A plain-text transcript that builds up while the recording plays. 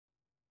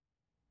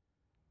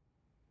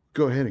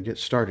go ahead and get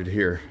started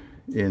here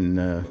in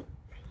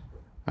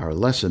our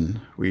lesson.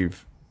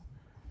 We've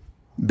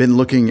been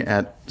looking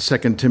at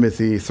 2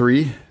 Timothy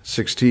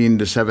 3:16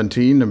 to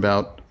 17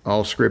 about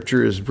all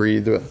Scripture is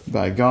breathed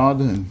by God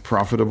and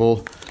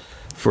profitable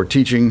for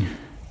teaching,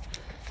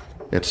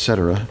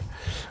 etc.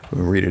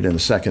 We'll read it in a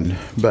second.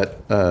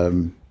 But I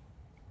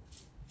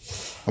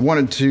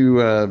wanted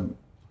to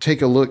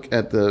take a look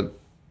at the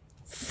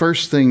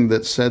first thing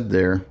that's said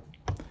there.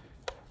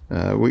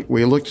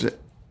 We looked at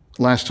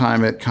last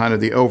time at kind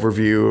of the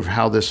overview of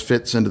how this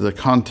fits into the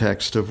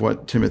context of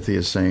what Timothy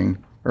is saying,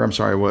 or I'm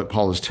sorry, what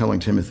Paul is telling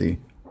Timothy.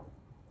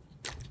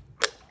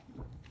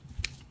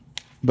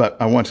 But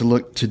I want to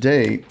look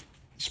today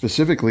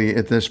specifically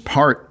at this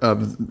part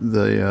of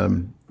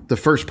the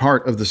first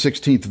part of the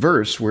 16th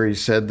verse, where he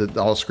said that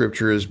all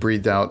Scripture is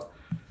breathed out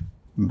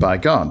by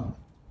God.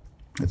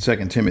 At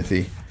 2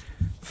 Timothy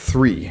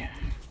 3,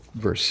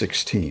 verse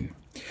 16.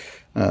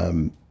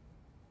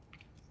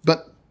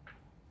 But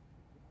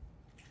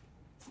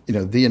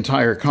the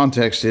entire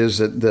context is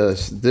that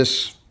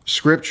this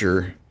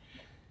Scripture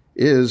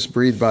is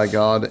breathed by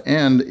God,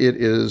 and it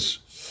is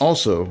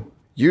also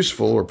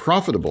useful or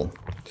profitable,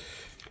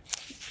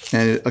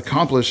 and it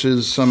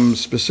accomplishes some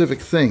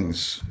specific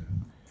things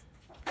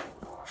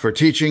for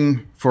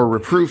teaching, for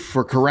reproof,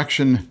 for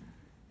correction,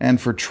 and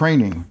for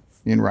training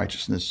in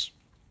righteousness.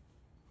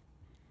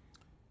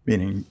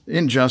 Meaning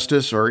in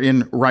justice or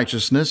in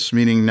righteousness,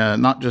 meaning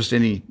not just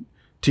any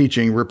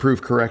teaching,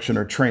 reproof, correction,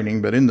 or training,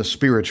 but in the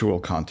spiritual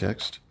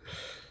context,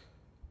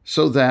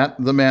 so that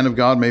the man of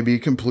God may be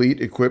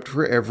complete, equipped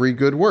for every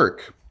good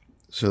work.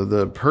 So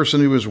the person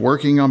who is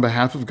working on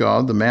behalf of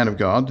God, the man of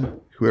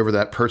God, whoever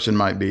that person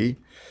might be,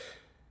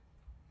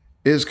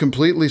 is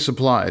completely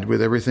supplied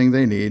with everything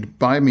they need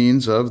by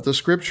means of the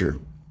Scripture.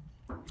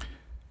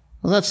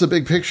 Well, that's the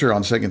big picture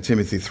on 2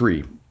 Timothy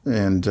 3.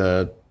 And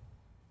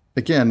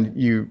again,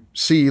 you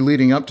see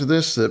leading up to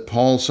this that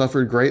Paul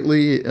suffered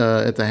greatly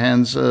at the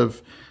hands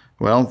of,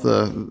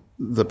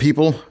 the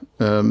people,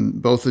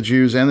 both the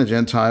Jews and the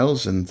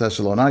Gentiles in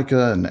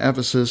Thessalonica and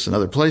Ephesus and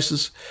other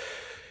places,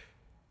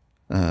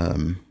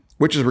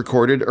 which is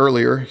recorded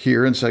earlier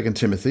here in 2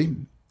 Timothy.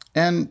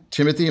 And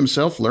Timothy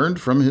himself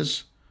learned from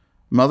his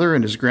mother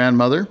and his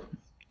grandmother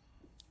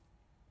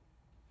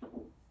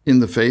in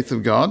the faith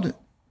of God.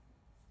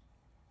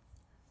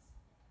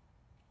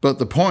 But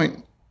the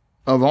point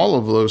of all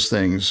of those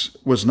things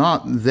was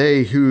not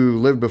they who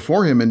lived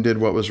before him and did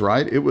what was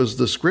right. It was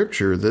the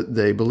Scripture that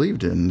they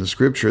believed in, the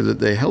Scripture that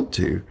they held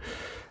to.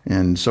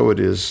 And so it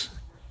is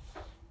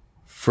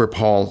for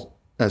Paul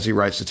as he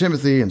writes to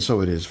Timothy, and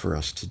so it is for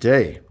us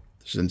today.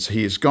 Since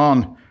he is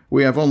gone,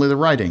 we have only the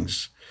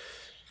writings.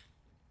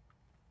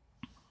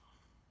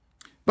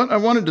 But I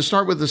wanted to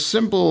start with a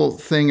simple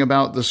thing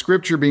about the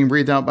Scripture being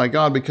breathed out by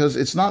God, because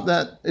it's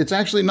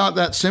actually not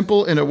that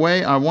simple in a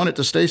way. I want it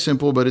to stay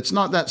simple, but it's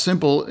not that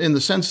simple in the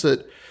sense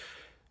that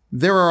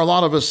there are a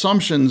lot of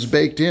assumptions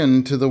baked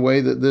into the way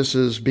that this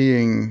is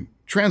being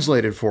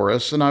translated for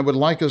us. And I would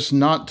like us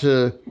not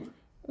to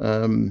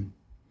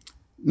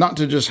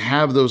just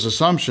have those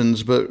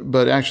assumptions,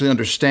 but actually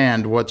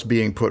understand what's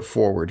being put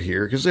forward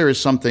here, because there is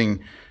something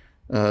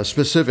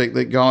specific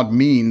that God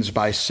means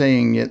by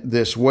saying it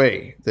this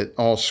way, that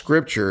all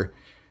Scripture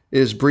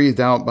is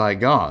breathed out by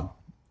God.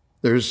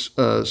 There's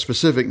a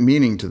specific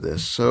meaning to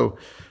this. So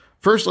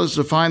first, let's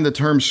define the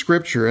term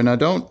Scripture. And I'm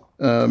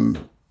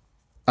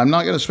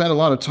not going to spend a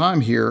lot of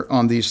time here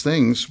on these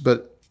things,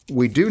 but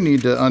we do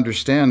need to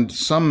understand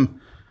some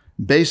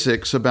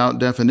basics about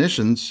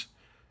definitions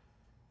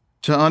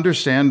to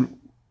understand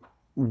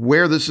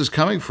where this is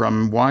coming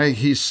from, why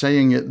he's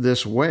saying it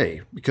this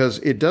way, because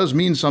it does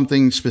mean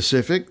something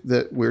specific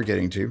that we're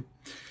getting to.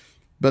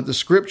 But the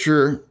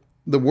Scripture,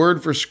 the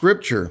word for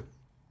Scripture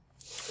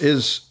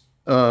is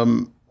a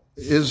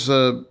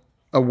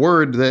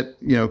word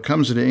that,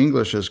 comes into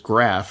English as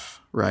graph,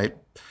 right?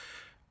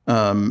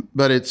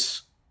 But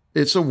it's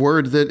a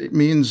word that it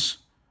means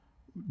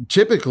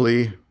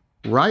typically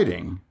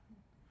writing.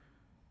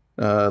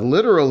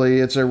 Literally,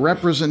 it's a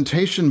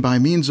representation by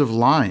means of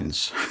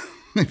lines.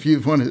 If you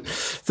want to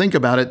think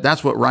about it,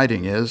 that's what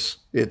writing is.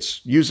 It's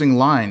using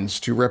lines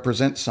to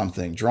represent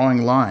something,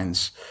 drawing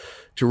lines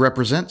to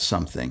represent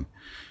something.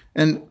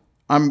 And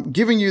I'm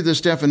giving you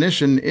this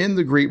definition in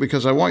the Greek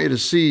because I want you to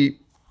see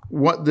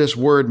what this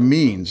word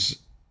means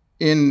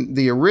in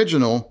the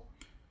original,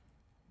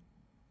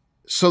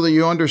 so that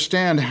you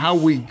understand how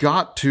we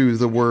got to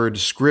the word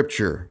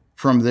Scripture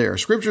from there.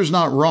 Scripture's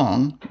not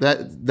wrong.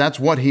 That's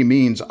what he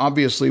means,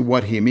 obviously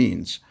what he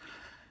means.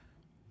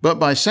 But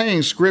by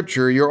saying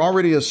Scripture, you're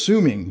already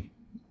assuming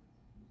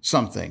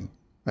something,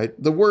 right?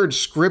 The word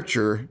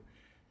Scripture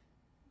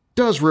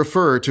does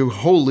refer to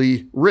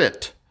Holy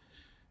Writ.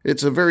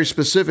 It's a very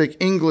specific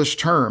English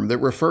term that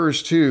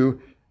refers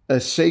to a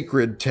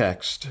sacred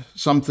text,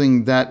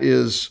 something that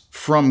is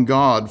from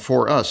God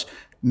for us.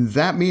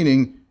 That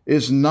meaning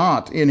is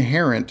not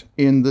inherent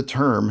in the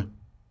term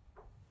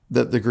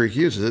that the Greek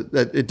uses.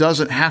 It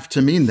doesn't have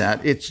to mean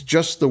that. It's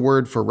just the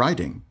word for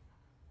writing,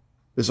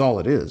 is all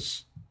it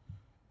is.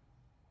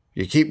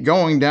 You keep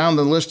going down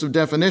the list of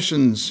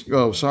definitions.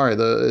 Oh, sorry,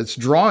 it's a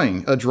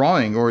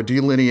drawing or a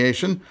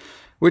delineation,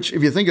 which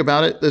if you think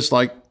about it, it's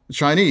like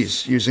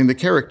Chinese using the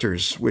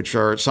characters, which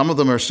are, some of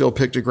them are still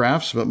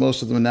pictographs, but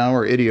most of them now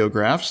are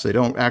ideographs. They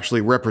don't actually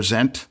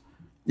represent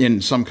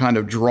in some kind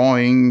of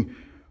drawing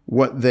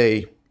what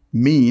they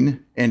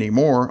mean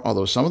anymore,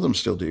 although some of them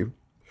still do.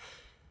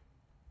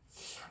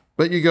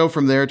 But you go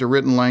from there to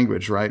written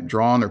language, right?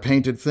 Drawn or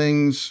painted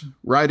things,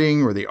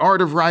 writing or the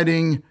art of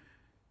writing.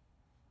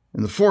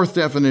 And the fourth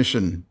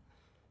definition,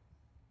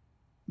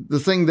 the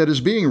thing that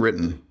is being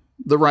written,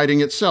 the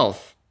writing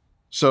itself.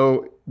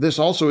 So this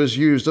also is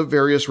used of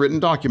various written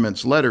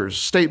documents, letters,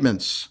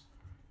 statements,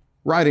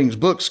 writings,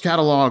 books,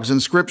 catalogs,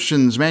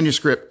 inscriptions,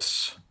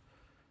 manuscripts.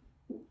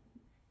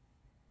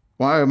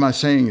 Why am I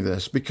saying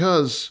this?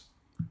 Because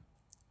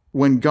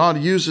when God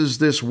uses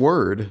this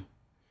word,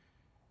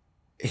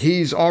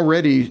 he's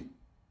already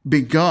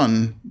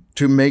begun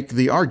to make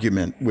the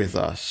argument with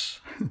us.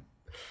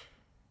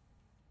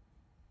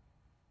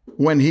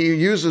 When he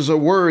uses a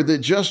word that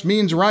just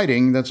means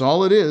writing, that's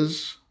all it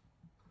is.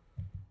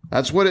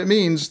 That's what it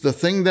means, the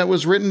thing that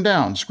was written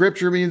down.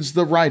 Scripture means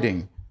the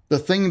writing, the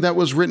thing that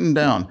was written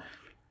down.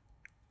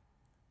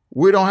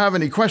 We don't have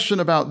any question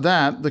about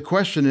that. The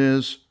question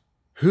is,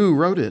 who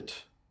wrote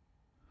it?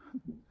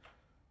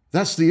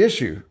 That's the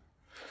issue.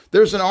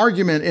 There's an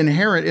argument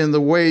inherent in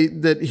the way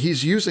that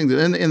he's using,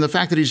 in the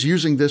fact that he's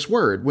using this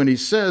word. When he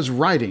says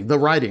writing, the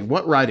writing,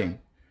 what writing?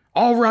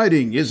 All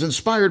writing is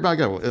inspired by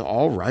God.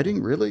 All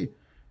writing, really?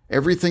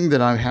 Everything that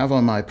I have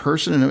on my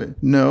person?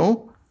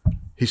 No,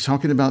 he's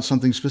talking about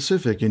something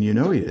specific, and you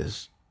know he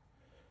is.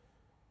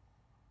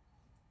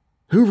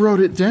 Who wrote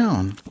it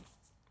down?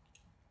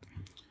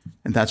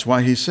 And that's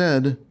why he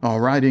said, all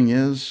writing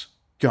is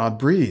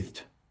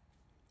God-breathed.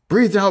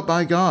 Breathed out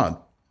by God.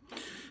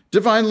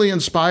 Divinely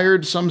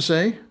inspired, some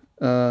say.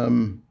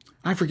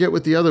 I forget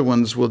what the other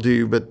ones will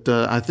do, but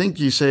I think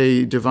you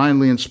say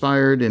divinely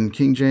inspired in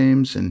King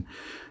James, and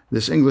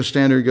this English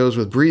Standard goes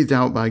with breathed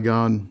out by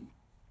God.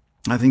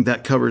 I think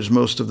that covers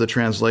most of the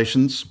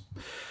translations.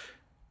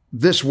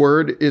 This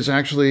word is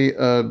actually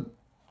a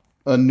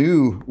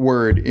new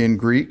word in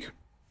Greek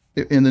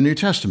in the New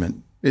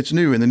Testament. It's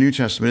new in the New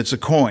Testament. It's a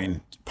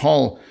koine.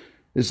 Paul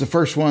is the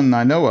first one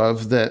I know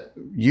of that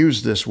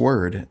used this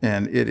word,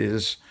 and it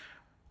is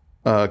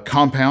a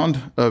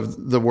compound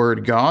of the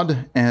word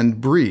God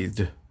and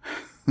breathed.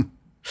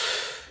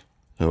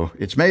 So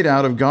it's made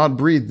out of God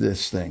breathed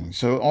this thing.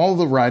 So all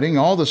the writing,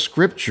 all the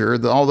scripture,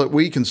 all that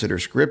we consider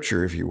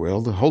scripture, if you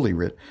will, the Holy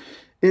Writ,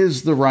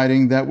 is the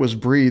writing that was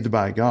breathed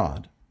by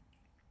God.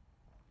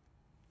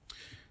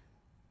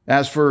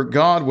 As for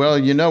God, well,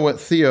 you know what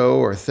theo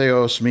or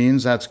theos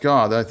means. That's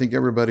God. I think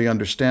everybody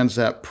understands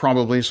that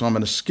probably, so I'm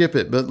going to skip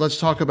it. But let's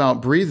talk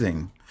about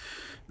breathing,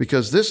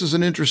 because this is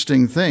an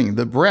interesting thing.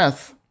 The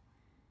breath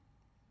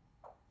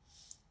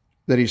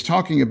that he's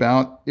talking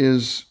about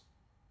is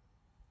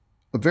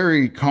a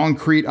very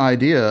concrete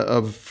idea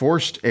of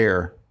forced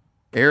air,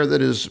 air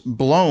that is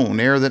blown,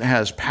 air that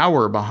has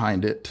power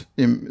behind it,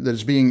 that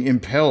is being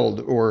impelled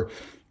or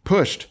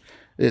pushed.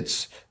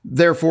 It's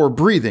therefore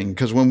breathing,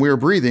 because when we're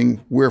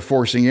breathing, we're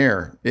forcing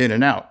air in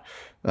and out.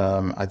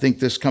 I think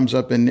this comes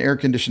up in air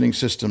conditioning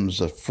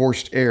systems, of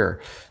forced air.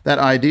 That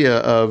idea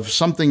of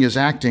something is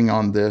acting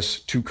on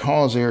this to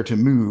cause air to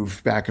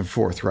move back and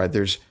forth, right?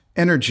 There's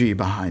energy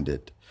behind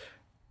it.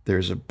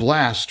 There's a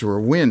blast or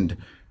a wind,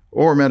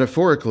 or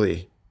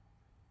metaphorically,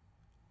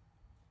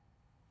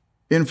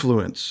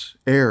 influence,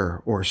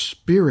 air, or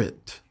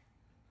spirit.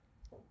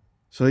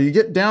 So you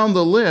get down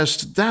the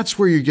list, that's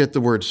where you get the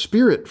word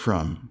spirit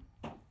from.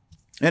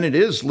 And it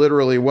is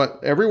literally what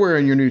everywhere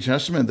in your New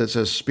Testament that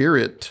says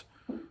spirit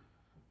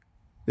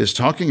is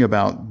talking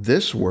about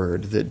this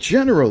word that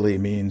generally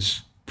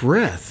means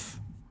breath.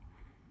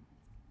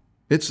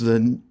 It's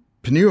the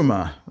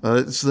pneuma.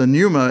 It's the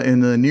pneuma in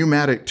the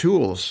pneumatic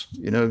tools.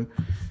 You know,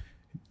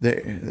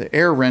 the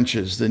air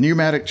wrenches, the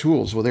pneumatic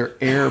tools, well, they're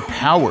air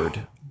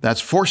powered. That's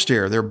forced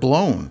air. They're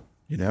blown,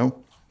 you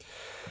know.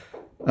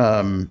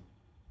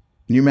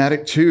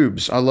 Pneumatic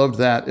tubes. I loved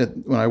that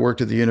when I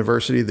worked at the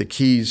university. The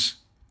Keys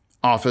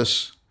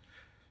office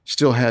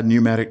still had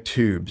pneumatic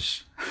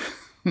tubes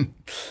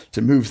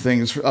to move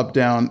things up,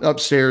 down,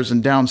 upstairs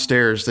and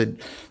downstairs.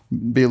 There'd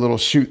be a little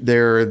chute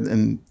there,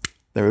 and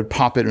they would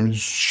pop it, and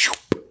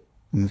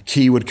the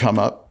key would come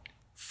up,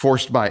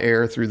 forced by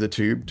air through the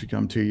tube to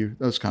come to you.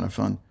 That was kind of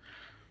fun.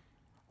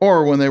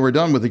 Or when they were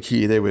done with the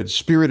key, they would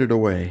spirit it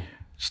away,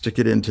 stick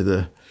it into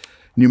the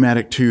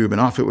pneumatic tube, and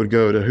off it would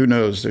go to, who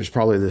knows, there's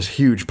probably this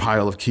huge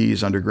pile of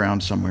keys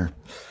underground somewhere.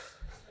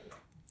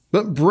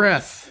 But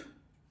breath,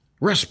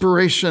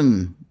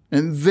 respiration,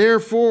 and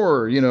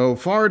therefore, you know,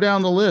 far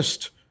down the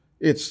list,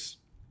 it's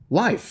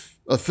life,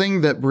 a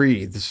thing that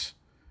breathes.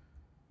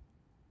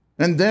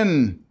 And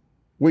then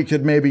we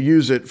could maybe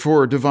use it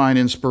for divine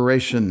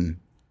inspiration,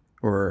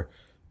 or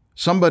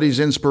somebody's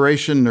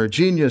inspiration or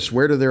genius.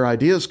 Where do their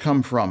ideas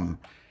come from?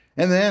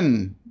 And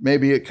then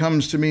maybe it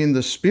comes to mean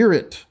the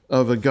spirit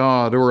of a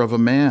god or of a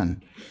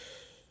man.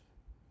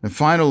 And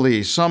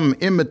finally, some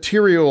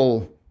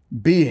immaterial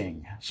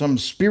being, some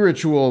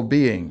spiritual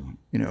being,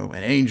 an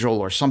angel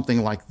or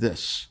something like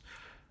this.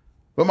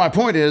 But my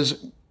point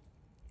is,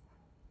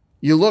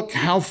 you look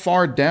how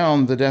far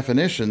down the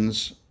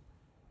definitions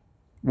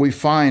we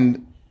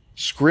find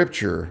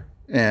Scripture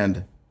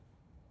and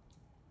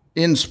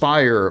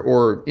inspire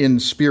or in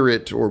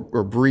spirit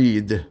or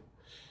breathe.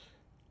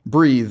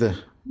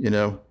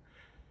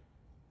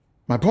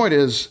 My point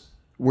is,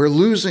 we're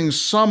losing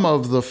some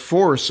of the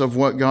force of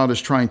what God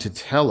is trying to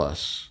tell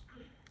us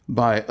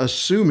by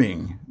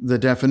assuming the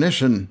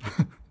definition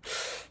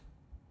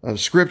of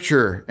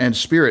Scripture and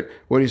Spirit.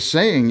 What he's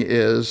saying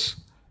is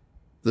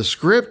the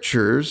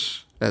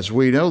Scriptures, as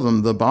we know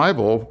them, the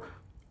Bible,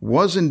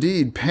 was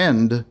indeed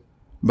penned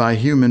by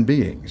human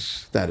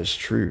beings. That is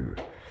true.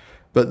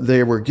 But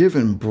they were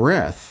given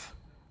breath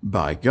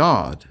by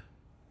God.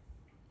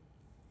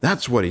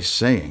 That's what he's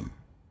saying.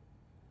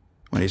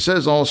 When he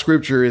says all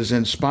Scripture is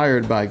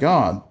inspired by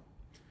God,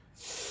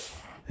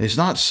 he's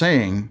not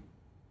saying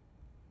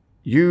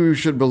you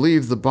should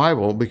believe the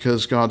Bible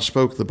because God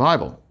spoke the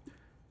Bible,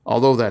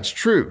 although that's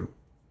true.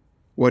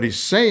 What he's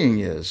saying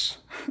is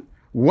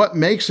what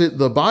makes it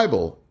the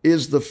Bible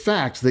is the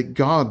fact that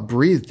God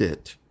breathed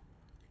it.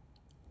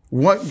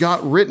 What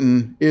got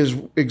written is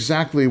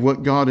exactly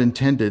what God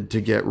intended to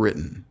get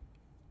written.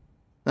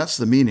 That's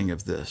the meaning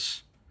of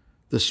this.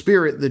 The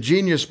Spirit, the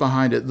genius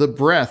behind it, the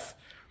breath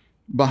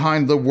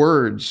behind the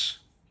words,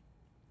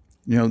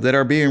 that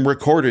are being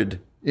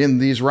recorded in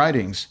these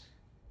writings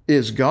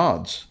is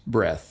God's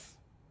breath.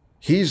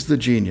 He's the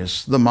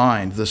genius, the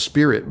mind, the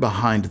spirit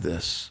behind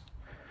this.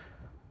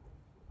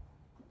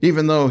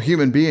 Even though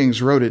human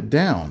beings wrote it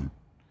down,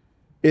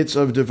 it's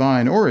of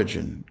divine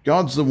origin.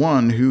 God's the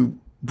one who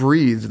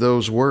breathed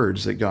those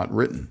words that got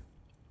written.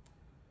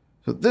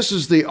 So this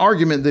is the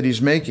argument that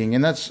he's making,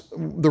 and that's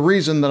the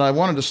reason that I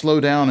wanted to slow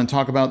down and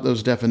talk about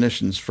those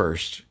definitions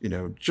first,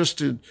 just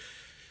to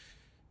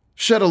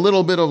shed a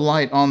little bit of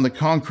light on the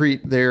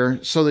concrete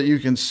there so that you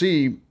can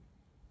see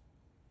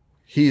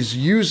he's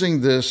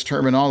using this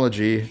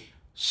terminology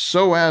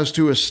so as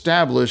to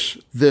establish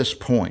this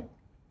point.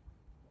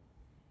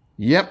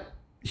 Yep,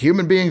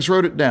 human beings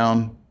wrote it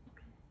down,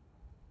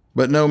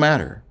 but no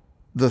matter.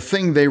 The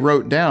thing they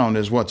wrote down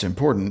is what's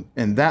important,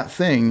 and that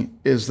thing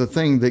is the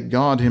thing that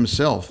God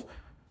himself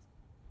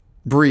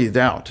breathed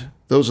out.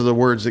 Those are the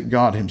words that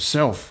God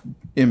himself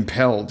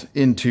impelled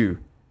into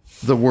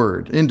the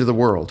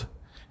world,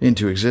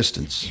 into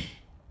existence.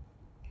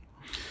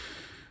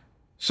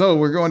 So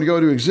we're going to go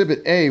to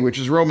Exhibit A, which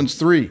is Romans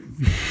 3.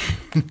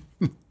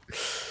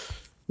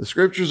 The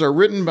Scriptures are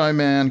written by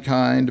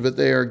mankind, but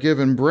they are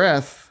given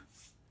breath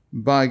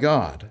by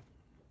God.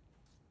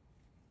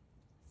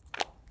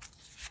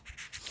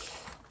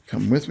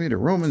 Come with me to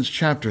Romans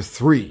chapter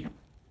 3.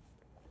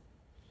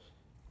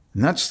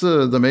 And that's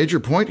the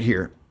major point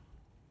here.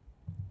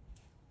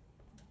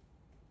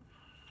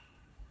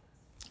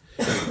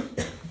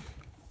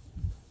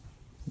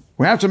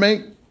 We have to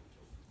make,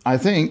 I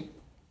think,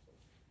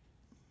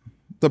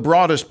 the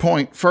broadest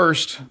point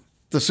first,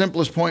 the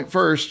simplest point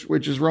first,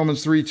 which is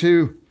Romans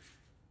 3:2.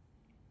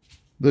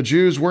 The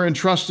Jews were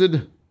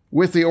entrusted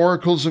with the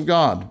oracles of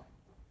God.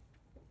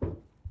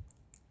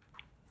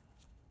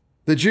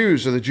 The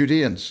Jews, or the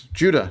Judeans,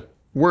 Judah,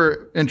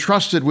 were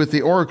entrusted with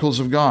the oracles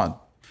of God.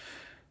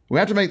 We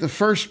have to make the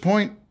first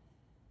point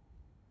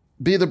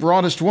be the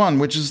broadest one,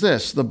 which is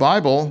this. The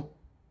Bible,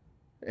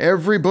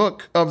 every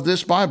book of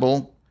this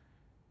Bible,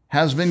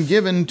 has been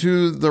given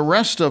to the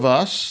rest of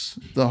us,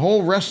 the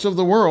whole rest of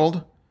the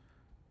world,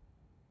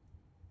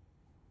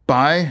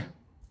 by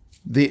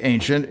the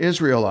ancient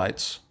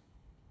Israelites.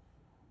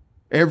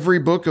 Every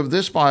book of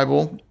this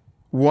Bible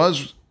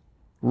was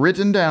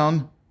written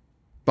down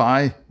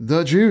by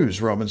the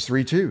Jews, Romans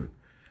 3:2.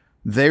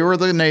 They were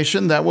the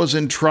nation that was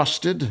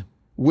entrusted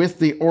with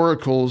the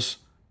oracles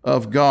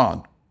of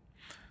God.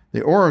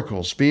 The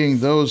oracles being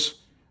those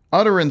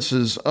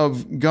utterances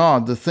of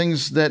God, the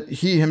things that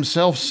he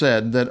himself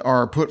said that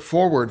are put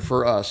forward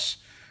for us.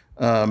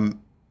 1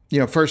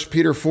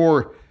 Peter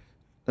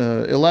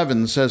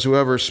 4:11 says,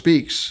 whoever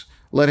speaks,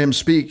 let him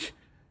speak,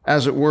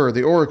 as it were,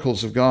 the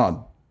oracles of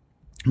God.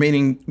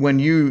 Meaning when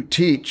you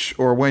teach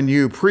or when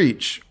you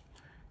preach,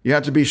 you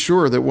have to be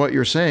sure that what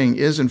you're saying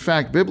is in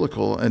fact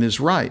biblical and is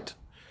right.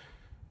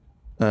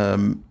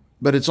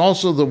 But it's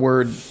also the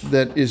word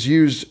that is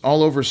used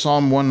all over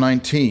Psalm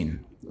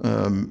 119.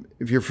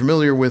 If you're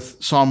familiar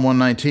with Psalm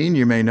 119,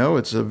 you may know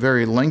it's a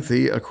very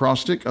lengthy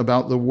acrostic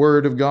about the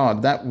word of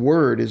God. That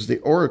word is the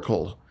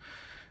oracle,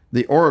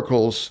 the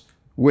oracles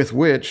with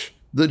which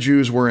the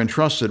Jews were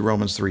entrusted,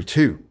 Romans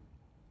 3:2.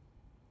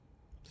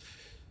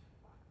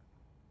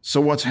 So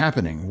what's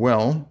happening?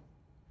 Well,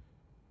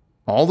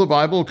 all the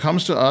Bible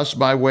comes to us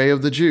by way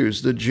of the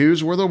Jews. The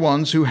Jews were the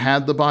ones who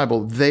had the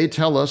Bible. They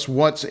tell us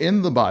what's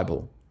in the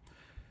Bible.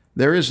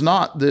 There is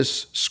not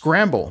this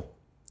scramble,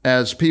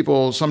 as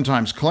people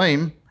sometimes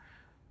claim,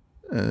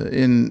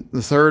 in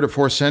the 3rd or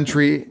 4th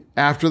century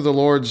after the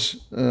Lord's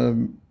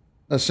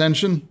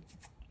ascension,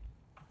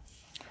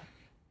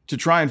 to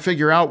try and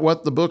figure out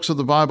what the books of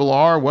the Bible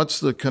are, what's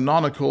the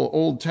canonical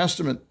Old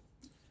Testament,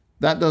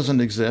 that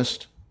doesn't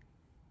exist.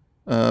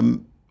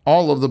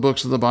 All of the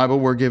books of the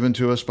Bible were given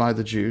to us by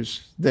the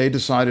Jews. They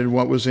decided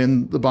what was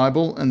in the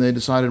Bible, and they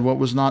decided what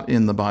was not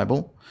in the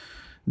Bible.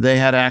 They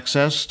had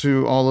access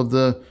to all of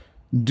the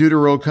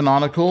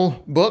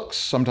deuterocanonical books,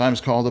 sometimes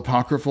called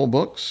apocryphal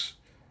books,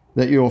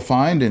 that you'll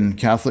find in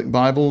Catholic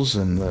Bibles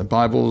and the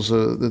Bibles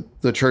that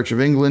the Church of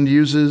England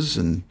uses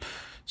and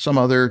some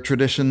other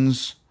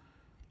traditions.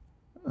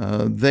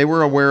 They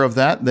were aware of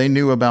that. They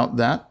knew about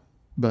that,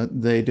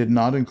 but they did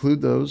not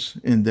include those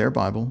in their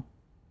Bible.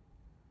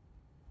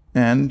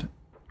 And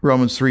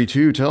Romans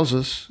 3:2 tells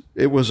us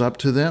it was up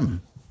to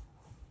them.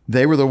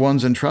 They were the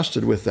ones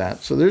entrusted with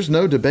that. So there's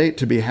no debate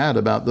to be had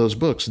about those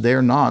books.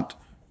 They're not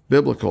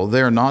biblical.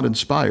 They're not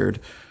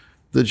inspired.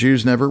 The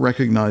Jews never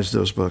recognized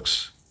those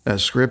books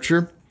as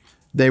Scripture.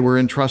 They were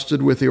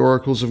entrusted with the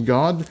oracles of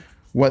God.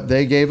 What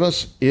they gave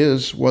us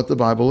is what the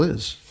Bible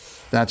is.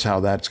 That's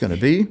how that's going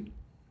to be.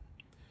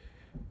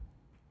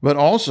 But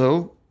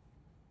also,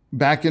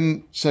 back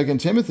in 2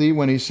 Timothy,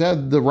 when he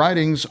said the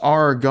writings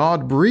are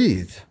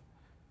God-breathed,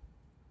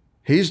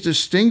 he's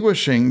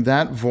distinguishing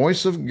that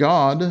voice of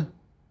God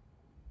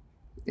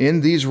in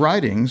these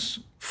writings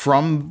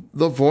from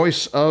the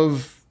voice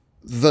of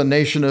the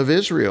nation of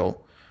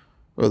Israel,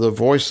 or the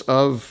voice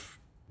of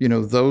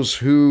those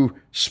who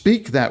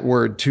speak that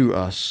word to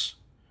us,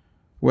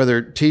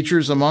 whether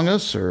teachers among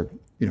us or,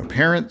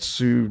 parents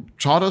who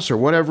taught us or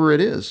whatever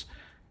it is.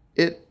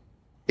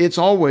 It's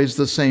always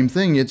the same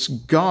thing. It's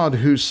God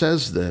who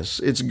says this.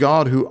 It's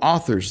God who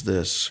authors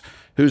this,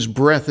 whose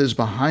breath is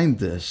behind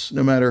this,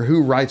 no matter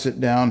who writes it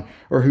down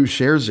or who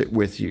shares it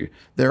with you.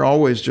 They're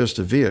always just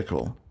a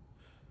vehicle.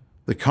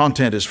 The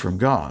content is from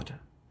God.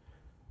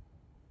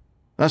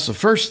 That's the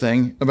first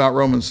thing about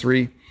Romans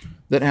 3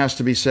 that has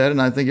to be said,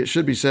 and I think it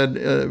should be said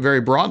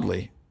very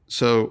broadly.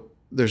 So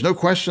there's no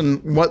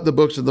question what the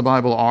books of the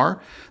Bible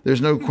are.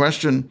 There's no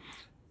question,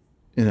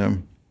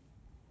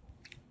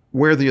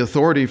 where the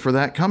authority for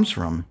that comes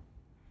from.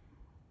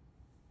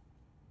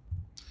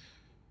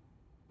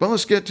 But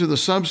let's get to the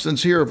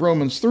substance here of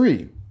Romans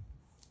 3.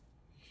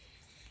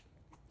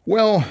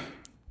 Well,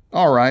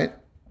 all right.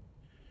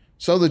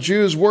 So the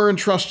Jews were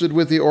entrusted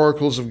with the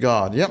oracles of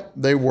God. Yep,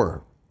 they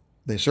were.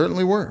 They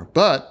certainly were.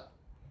 But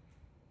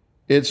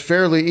it's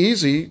fairly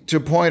easy to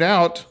point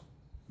out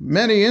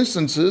many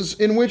instances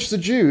in which the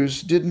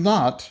Jews did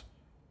not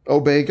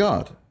obey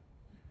God.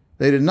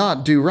 They did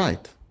not do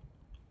right.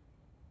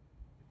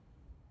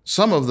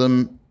 Some of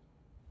them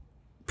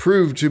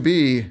proved to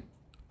be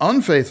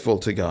unfaithful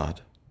to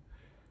God.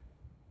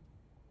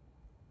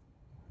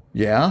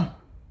 Yeah?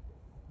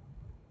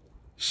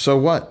 So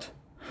what?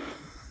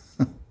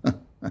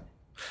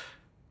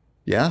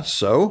 Yeah,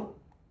 so?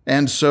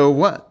 And so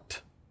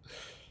what?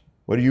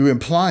 What are you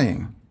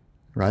implying?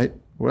 Right?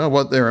 Well,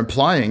 what they're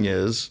implying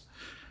is,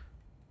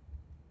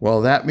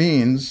 well, that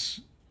means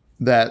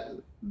that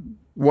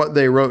what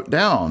they wrote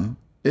down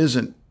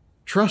isn't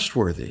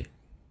trustworthy,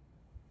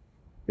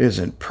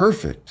 isn't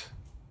perfect.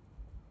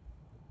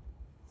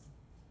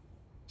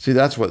 See,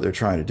 that's what they're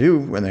trying to do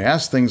when they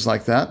ask things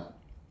like that.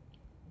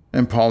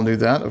 And Paul knew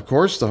that. Of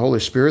course, the Holy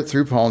Spirit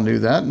through Paul knew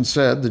that and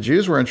said the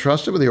Jews were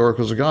entrusted with the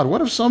oracles of God.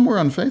 What if some were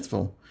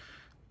unfaithful?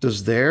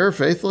 Does their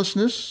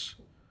faithlessness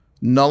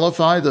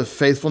nullify the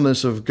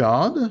faithfulness of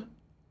God?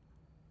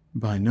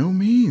 By no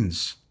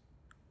means.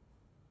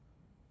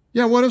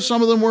 Yeah, what if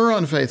some of them were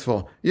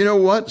unfaithful? You know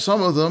what?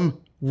 Some of them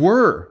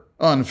were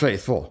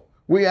unfaithful.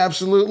 We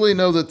absolutely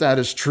know that that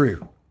is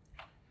true.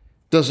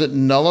 Does it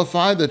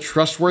nullify the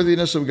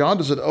trustworthiness of God?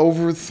 Does it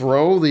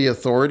overthrow the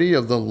authority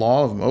of the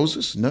law of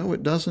Moses? No,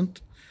 it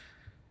doesn't.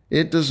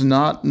 It does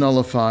not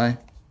nullify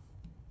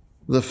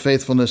the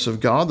faithfulness of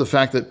God. The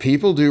fact that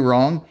people do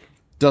wrong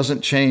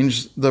doesn't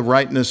change the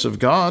rightness of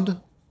God.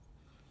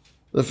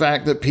 The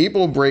fact that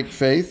people break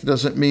faith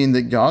doesn't mean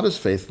that God is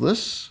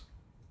faithless.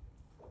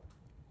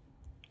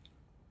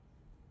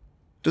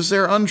 Does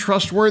their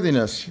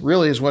untrustworthiness,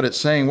 really is what it's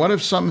saying.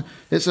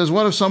 It says,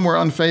 what if some were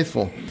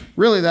unfaithful?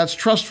 Really, that's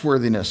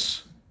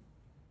trustworthiness.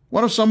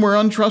 What if some were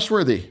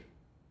untrustworthy?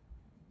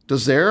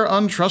 Does their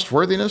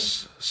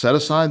untrustworthiness set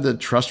aside the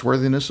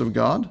trustworthiness of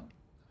God?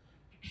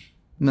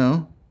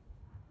 No.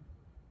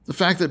 The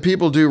fact that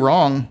people do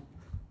wrong,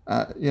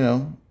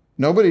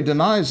 nobody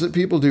denies that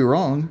people do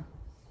wrong.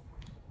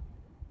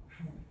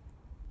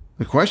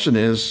 The question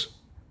is,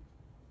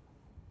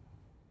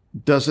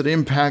 does it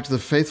impact the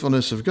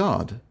faithfulness of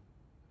God?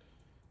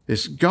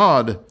 Is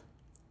God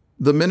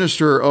the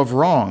minister of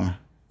wrong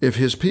if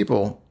his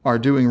people are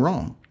doing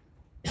wrong?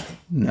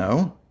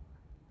 No.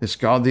 Is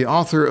God the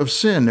author of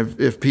sin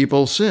if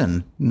people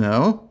sin?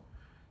 No.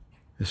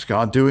 Is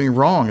God doing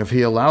wrong if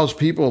he allows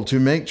people to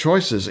make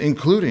choices,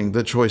 including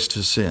the choice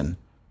to sin?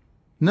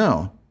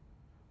 No.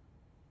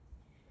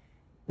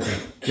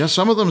 Yes,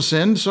 some of them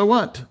sinned, so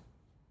what?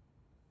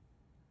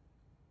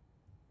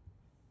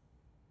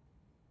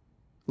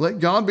 Let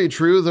God be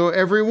true, though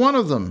every one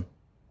of them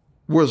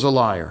was a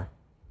liar.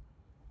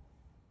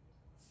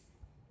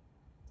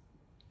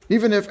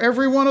 Even if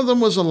every one of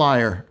them was a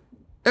liar,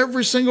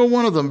 every single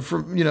one of them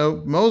from,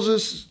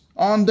 Moses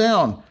on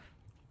down,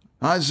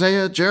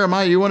 Isaiah,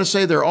 Jeremiah, you want to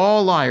say they're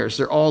all liars.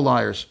 They're all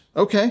liars.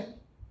 Okay,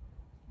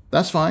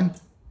 that's fine.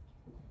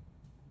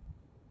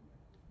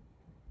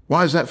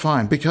 Why is that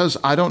fine? Because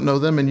I don't know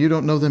them and you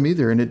don't know them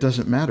either, and it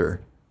doesn't matter.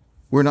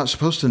 We're not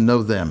supposed to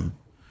know them.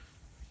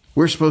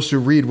 We're supposed to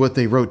read what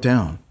they wrote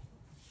down.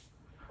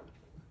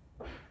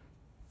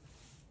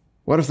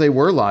 What if they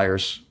were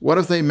liars? What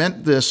if they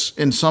meant this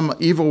in some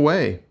evil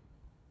way?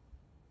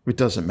 It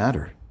doesn't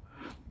matter.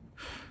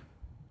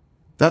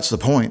 That's the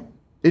point.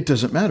 It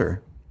doesn't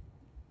matter.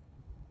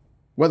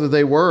 Whether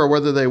they were or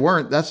whether they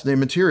weren't, that's the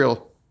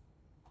immaterial.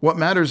 What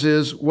matters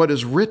is what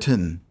is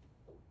written.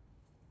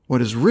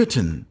 What is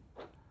written.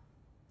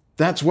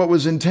 That's what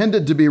was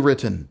intended to be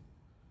written.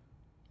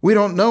 We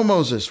don't know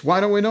Moses. Why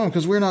don't we know him?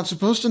 Because we're not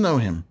supposed to know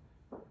him.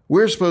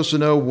 We're supposed to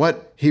know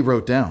what he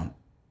wrote down.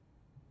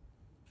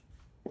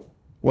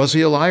 Was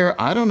he a liar?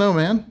 I don't know,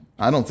 man.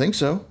 I don't think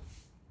so.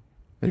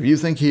 If you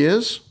think he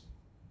is,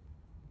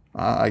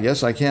 I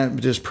guess I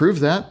can't disprove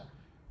that.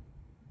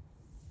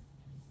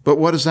 But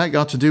what has that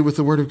got to do with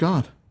the Word of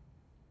God?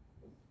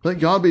 Let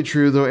God be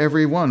true, though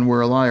every one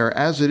were a liar,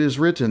 as it is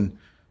written,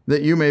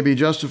 that you may be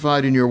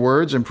justified in your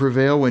words and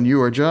prevail when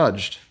you are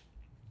judged.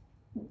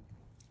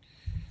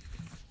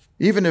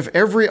 Even if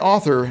every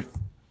author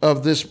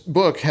of this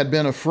book had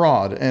been a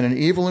fraud and an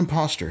evil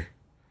impostor,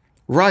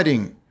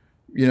 writing,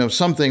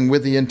 something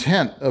with the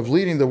intent of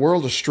leading the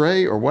world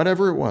astray or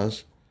whatever it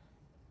was,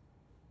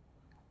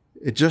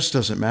 it just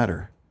doesn't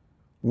matter.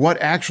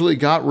 What actually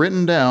got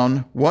written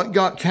down, what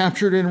got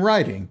captured in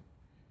writing,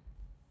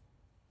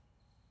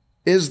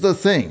 is the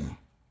thing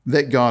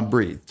that God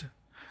breathed.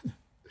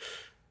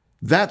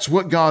 That's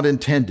what God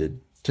intended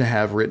to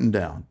have written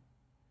down.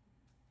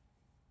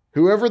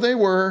 Whoever they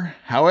were,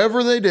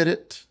 however they did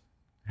it,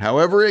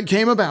 however it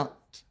came about,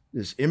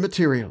 is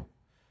immaterial.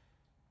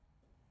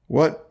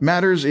 What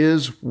matters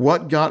is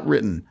what got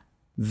written.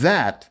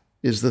 That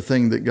is the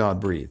thing that God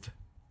breathed.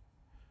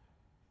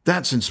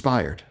 That's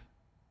inspired.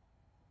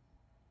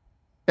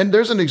 And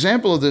there's an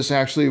example of this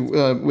actually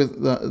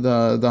with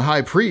the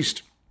high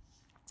priest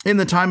in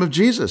the time of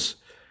Jesus,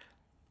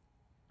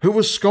 who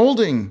was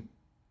scolding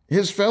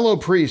his fellow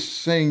priests,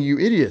 saying, "You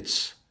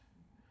idiots,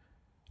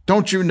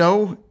 don't you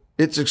know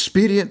it's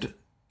expedient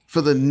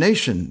for the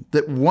nation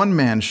that one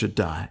man should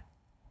die,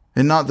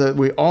 and not that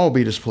we all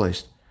be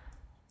displaced?"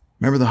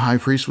 Remember the high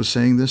priest was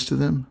saying this to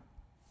them?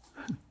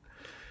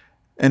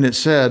 And it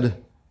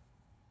said,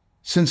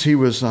 since he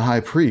was the high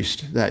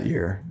priest that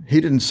year,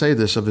 he didn't say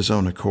this of his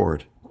own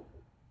accord,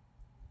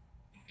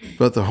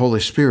 but the Holy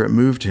Spirit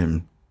moved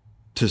him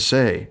to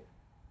say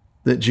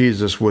that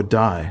Jesus would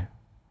die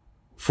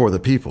for the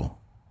people.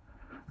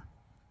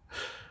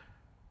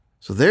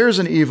 So there's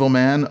an evil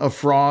man, a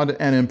fraud,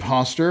 an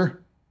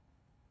impostor,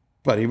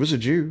 but he was a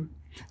Jew,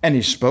 and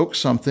he spoke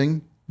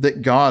something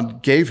that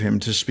God gave him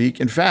to speak.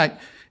 In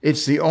fact,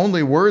 it's the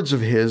only words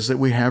of his that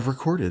we have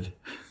recorded.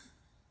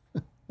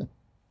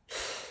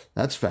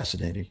 That's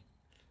fascinating.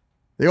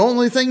 The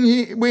only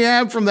thing we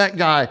have from that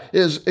guy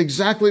is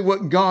exactly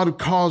what God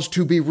caused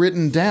to be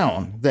written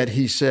down that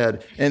he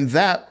said, and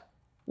that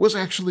was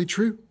actually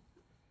true.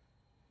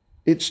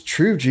 It's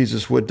true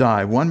Jesus would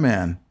die, one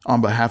man,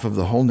 on behalf of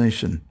the whole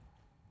nation.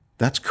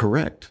 That's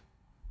correct.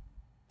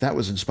 That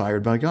was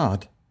inspired by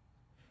God.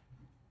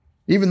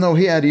 Even though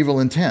he had evil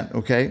intent,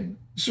 okay?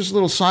 It's just a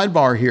little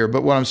sidebar here,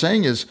 but what I'm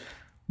saying is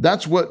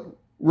that's what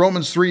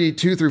Romans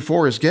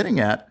 3:2-4 is getting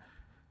at.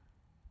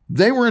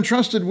 They were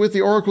entrusted with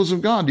the oracles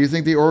of God. Do you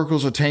think the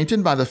oracles are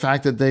tainted by the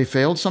fact that they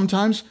failed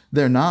sometimes?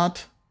 They're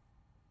not.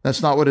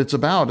 That's not what it's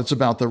about. It's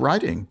about the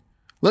writing.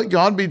 Let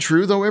God be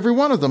true, though every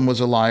one of them was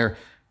a liar.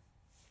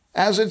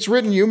 As it's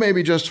written, you may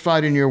be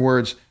justified in your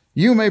words.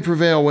 You may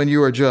prevail when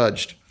you are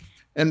judged.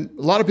 And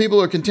a lot of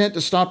people are content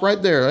to stop right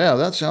there. Yeah,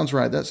 that sounds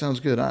right. That sounds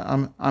good.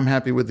 I'm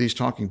happy with these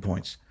talking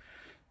points.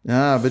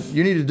 But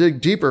you need to dig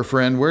deeper,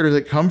 friend. Where did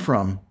it come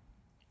from?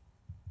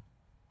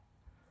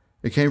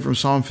 It came from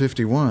Psalm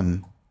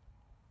 51.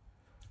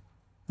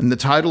 And the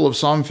title of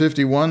Psalm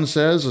 51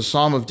 says, a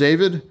Psalm of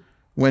David,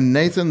 when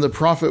Nathan the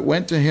prophet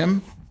went to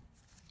him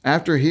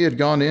after he had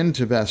gone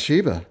into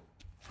Bathsheba.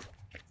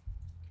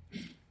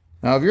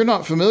 Now, if you're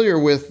not familiar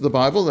with the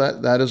Bible,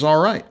 that is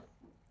all right.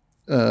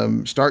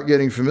 Start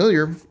getting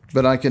familiar,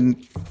 but I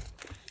can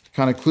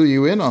kind of clue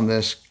you in on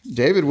this.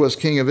 David was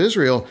king of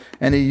Israel,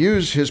 and he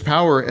used his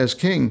power as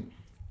king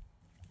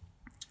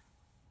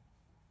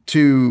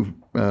to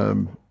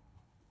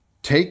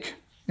take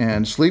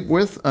and sleep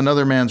with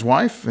another man's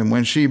wife. And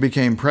when she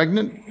became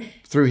pregnant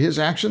through his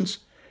actions,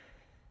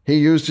 he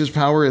used his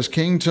power as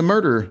king to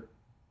murder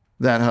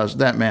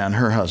that man,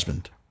 her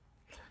husband.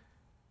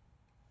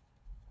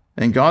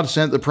 And God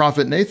sent the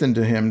prophet Nathan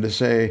to him to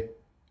say,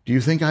 do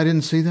you think I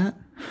didn't see that?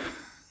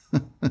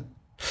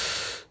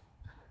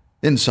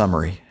 In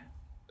summary.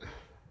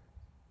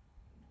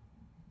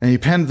 And he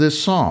penned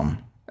this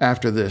psalm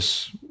after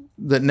this,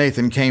 that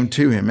Nathan came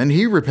to him, and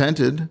he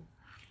repented.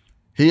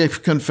 He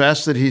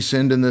confessed that he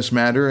sinned in this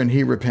matter, and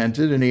he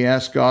repented, and he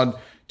asked God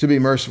to be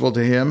merciful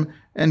to him,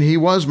 and he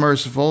was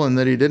merciful in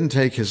that he didn't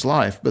take his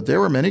life, but there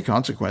were many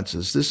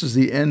consequences. This is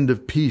the end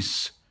of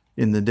peace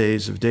in the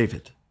days of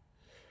David.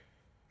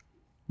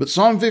 But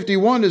Psalm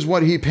 51 is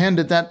what he penned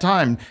at that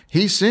time.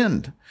 He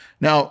sinned.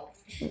 Now,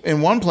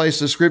 in one place,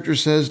 the scripture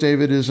says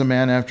David is a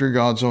man after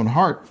God's own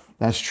heart.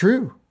 That's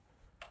true.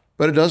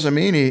 But it doesn't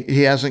mean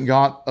he hasn't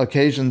got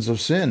occasions of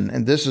sin.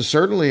 And this is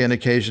certainly an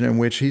occasion in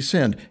which he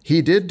sinned.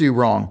 He did do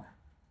wrong.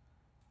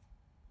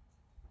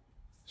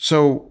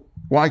 So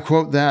why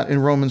quote that in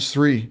Romans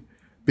 3?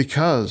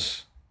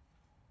 Because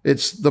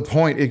it's the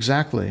point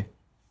exactly.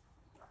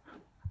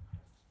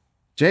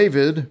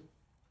 David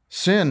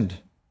sinned.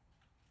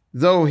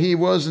 Though he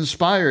was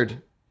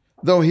inspired,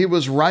 though he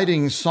was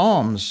writing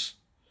Psalms,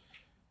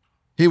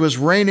 he was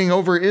reigning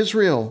over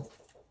Israel,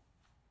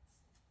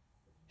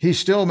 he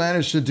still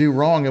managed to do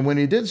wrong. And when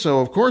he did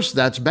so, of course,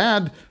 that's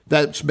bad.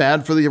 That's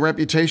bad for the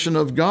reputation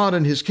of God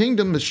and his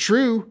kingdom. It's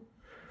true.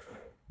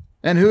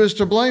 And who is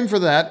to blame for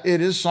that?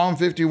 It is Psalm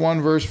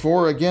 51, verse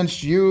 4,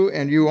 against you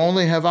and you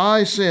only have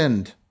I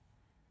sinned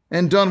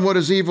and done what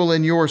is evil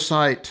in your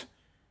sight,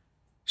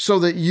 so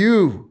that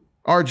you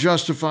are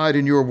justified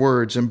in your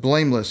words and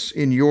blameless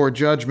in your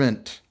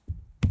judgment.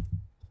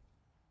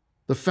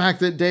 The fact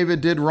that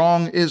David did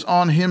wrong is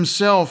on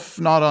himself,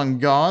 not on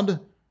God.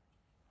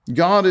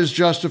 God is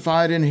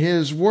justified in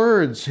his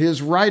words.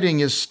 His writing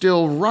is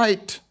still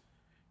right,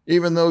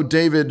 even though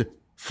David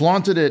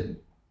flaunted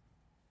it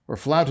or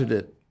flouted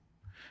it.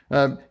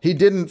 He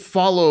didn't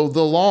follow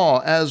the law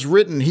as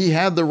written. He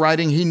had the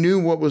writing. He knew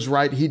what was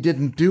right. He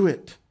didn't do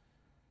it.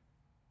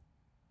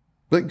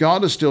 But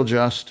God is still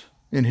just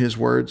in his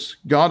words.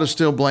 God is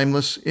still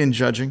blameless in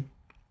judging.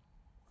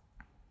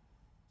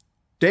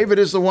 David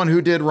is the one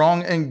who did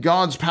wrong, and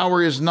God's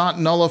power is not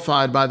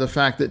nullified by the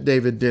fact that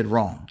David did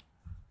wrong.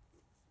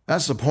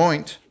 That's the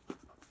point.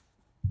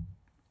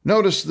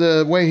 Notice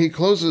the way he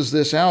closes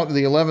this out in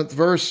the 11th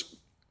verse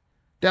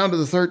down to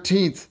the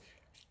 13th.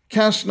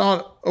 Cast me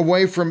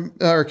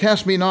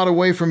not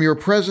away from your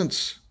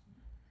presence.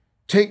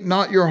 Take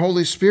not your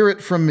Holy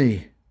Spirit from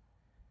me.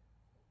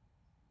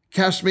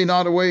 Cast me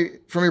not away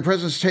from your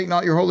presence. Take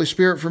not your Holy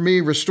Spirit from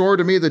me. Restore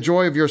to me the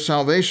joy of your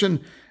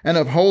salvation and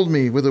uphold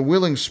me with a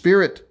willing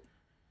spirit.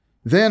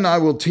 Then I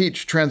will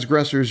teach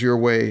transgressors your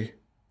ways.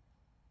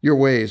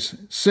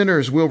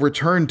 Sinners will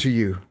return to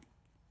you.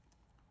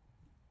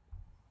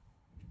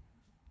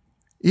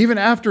 Even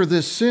after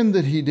this sin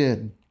that he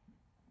did,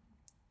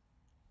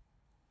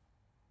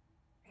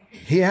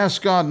 he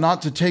asked God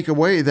not to take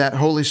away that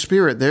Holy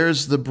Spirit.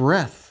 There's the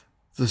breath,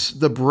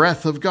 the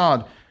breath of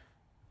God.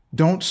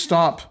 Don't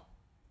stop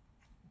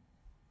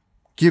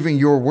giving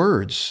your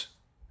words.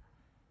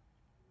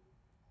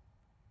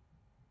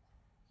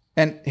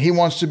 And he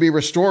wants to be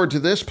restored to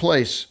this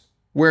place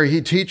where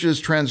he teaches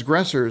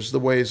transgressors the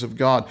ways of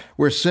God,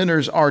 where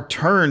sinners are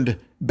turned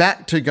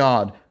back to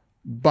God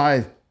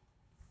by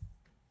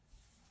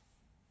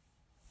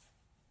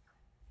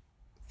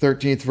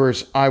 13th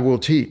verse, I will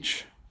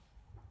teach.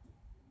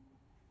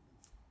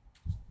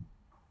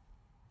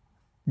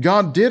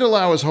 God did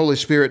allow his Holy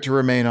Spirit to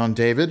remain on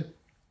David.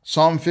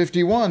 Psalm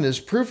 51 is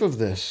proof of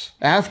this.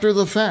 After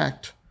the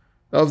fact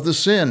of the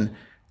sin,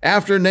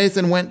 after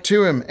Nathan went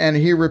to him and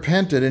he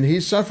repented, and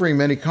he's suffering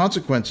many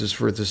consequences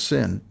for the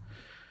sin,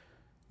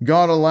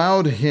 God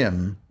allowed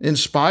him,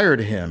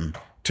 inspired him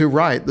to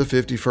write the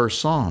 51st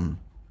Psalm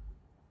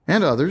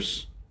and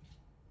others.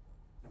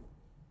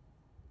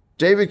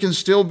 David can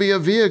still be a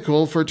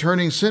vehicle for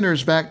turning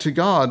sinners back to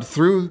God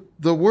through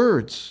the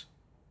words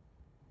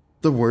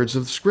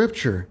of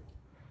Scripture.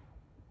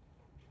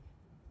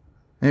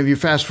 And if you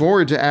fast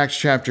forward to Acts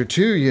chapter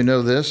 2, you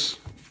know this.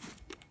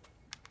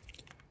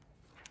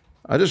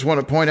 I just want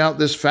to point out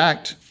this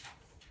fact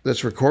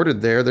that's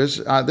recorded there. There's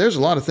a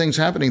lot of things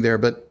happening there,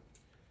 but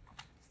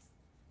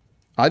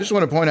I just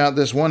want to point out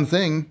this one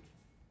thing.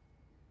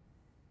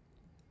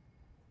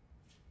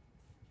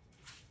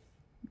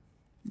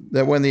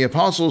 That when the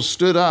apostles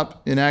stood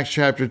up in Acts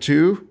chapter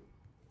 2,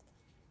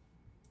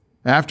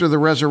 after the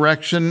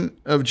resurrection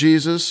of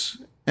Jesus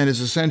and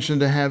his ascension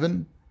to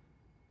heaven,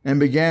 and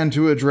began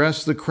to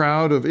address the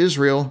crowd of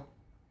Israel,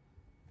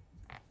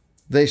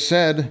 they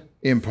said,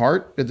 in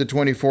part, at the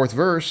 24th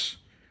verse,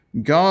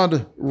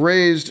 God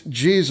raised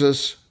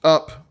Jesus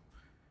up,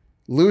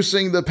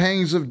 loosing the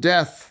pangs of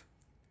death,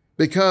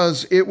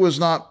 because it was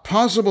not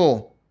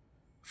possible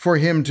for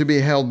him to be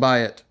held by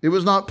it. It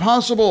was not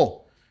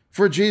possible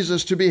for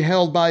Jesus to be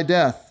held by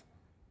death.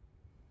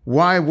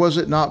 Why was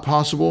it not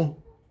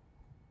possible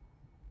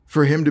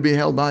for him to be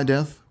held by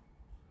death?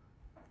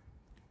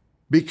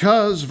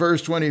 Because,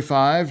 verse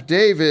 25,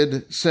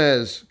 David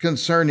says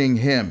concerning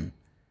him,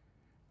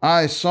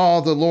 I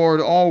saw the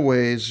Lord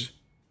always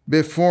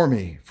before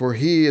me, for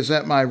he is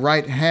at my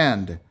right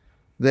hand,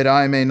 that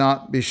I may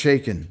not be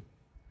shaken.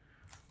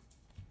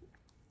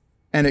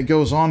 And it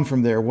goes on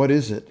from there. What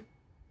is it?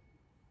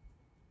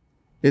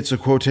 It's a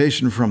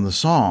quotation from the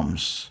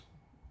Psalms,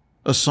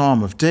 a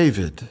Psalm of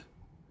David.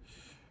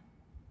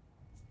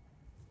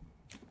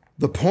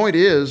 The point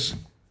is,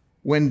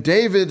 When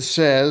David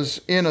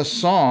says in a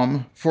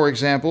psalm, for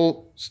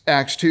example,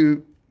 Acts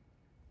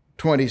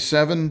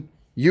 2:27,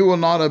 you will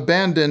not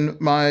abandon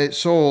my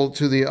soul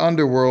to the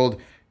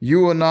underworld. You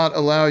will not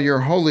allow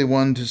your Holy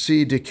One to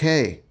see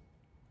decay.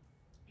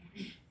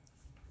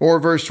 Or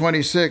verse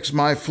 26,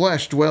 my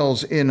flesh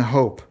dwells in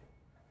hope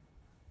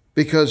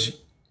because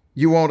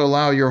you won't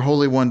allow your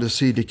Holy One to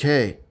see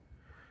decay.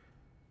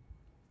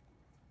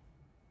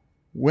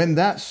 When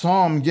that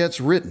psalm gets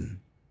written,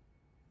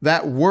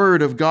 that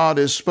word of God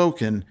is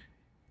spoken,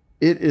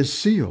 it is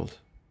sealed.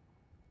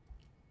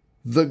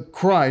 The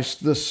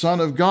Christ, the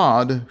Son of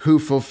God, who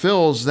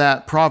fulfills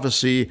that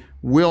prophecy,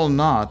 will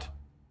not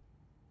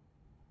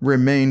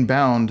remain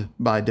bound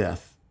by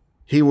death.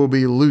 He will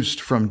be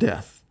loosed from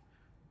death.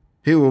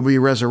 He will be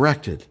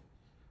resurrected.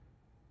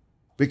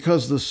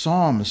 Because the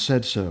psalm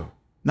said so.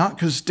 Not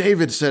because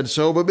David said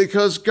so, but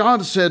because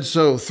God said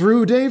so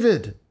through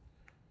David.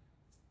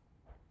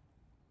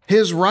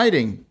 His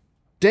writing,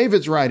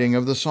 David's writing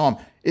of the psalm,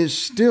 is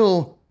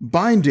still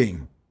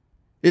binding.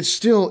 It's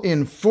still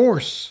in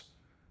force.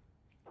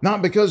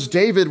 Not because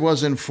David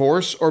was in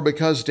force or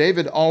because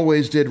David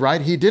always did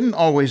right. He didn't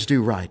always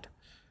do right.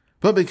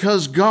 But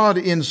because God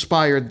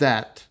inspired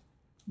that.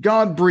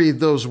 God breathed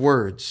those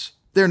words.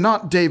 They're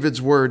not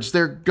David's words.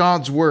 They're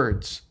God's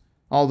words.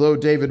 Although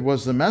David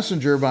was the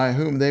messenger by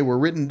whom they were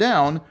written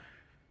down,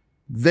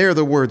 they're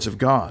the words of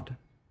God.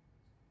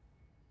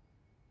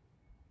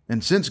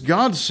 And since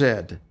God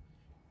said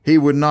he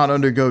would not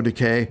undergo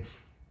decay,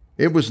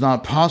 it was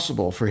not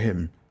possible for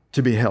him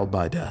to be held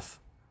by death.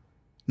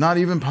 Not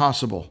even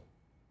possible.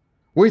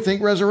 We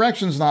think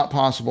resurrection's not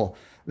possible.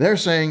 They're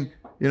saying,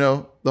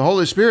 the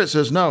Holy Spirit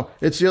says, no,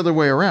 it's the other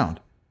way around.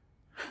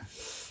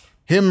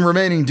 Him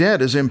remaining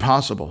dead is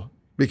impossible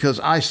because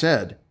I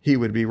said he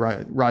would be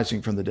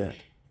rising from the dead.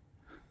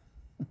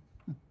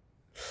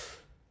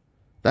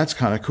 That's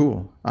kind of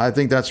cool. I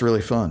think that's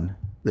really fun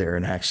there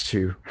in Acts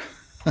 2.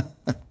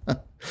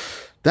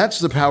 That's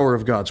the power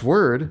of God's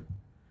word.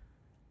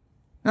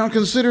 Now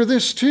consider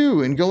this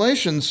too. In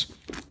Galatians,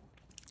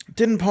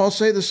 didn't Paul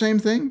say the same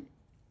thing?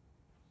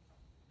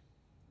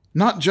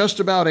 Not just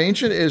about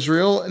ancient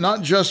Israel,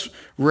 not just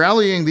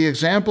rallying the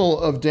example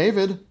of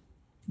David,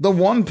 the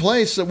one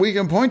place that we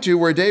can point to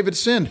where David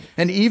sinned.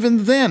 And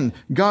even then,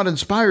 God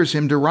inspires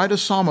him to write a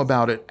psalm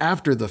about it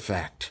after the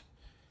fact.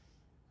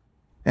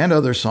 And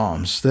other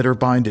psalms that are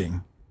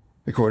binding,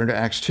 according to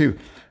Acts 2.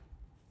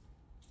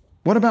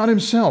 What about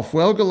himself?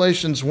 Well,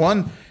 Galatians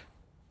 1,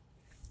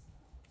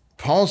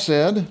 Paul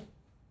said,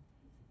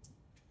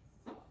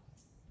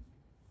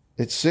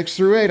 it's 6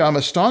 through 8, I'm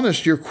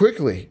astonished you're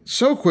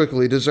so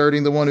quickly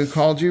deserting the one who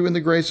called you in the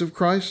grace of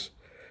Christ.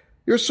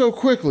 You're so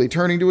quickly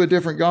turning to a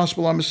different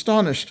gospel, I'm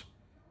astonished.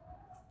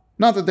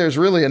 Not that there's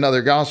really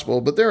another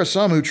gospel, but there are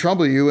some who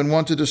trouble you and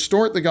want to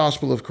distort the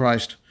gospel of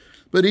Christ.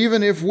 But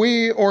even if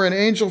we or an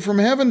angel from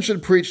heaven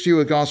should preach to you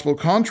a gospel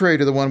contrary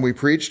to the one we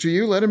preach to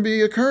you, let him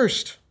be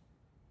accursed.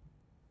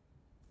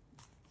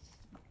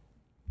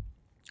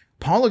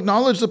 Paul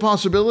acknowledged the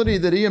possibility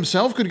that he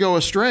himself could go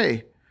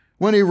astray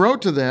when he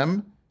wrote to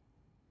them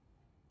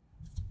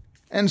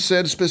and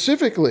said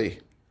specifically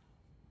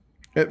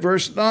at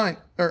verse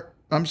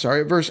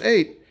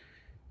 8,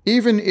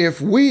 even if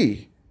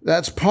we,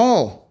 that's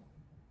Paul,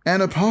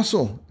 an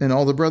apostle, and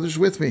all the brothers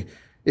with me,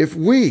 if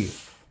we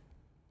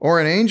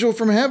or an angel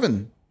from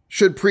heaven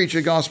should preach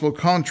a gospel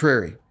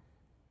contrary,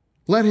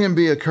 let him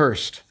be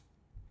accursed.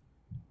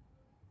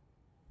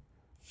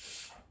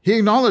 He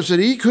acknowledged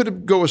that he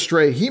could go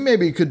astray. He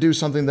maybe could do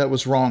something that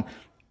was wrong.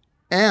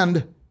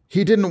 And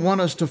he didn't want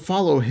us to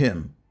follow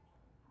him.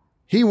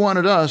 He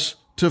wanted us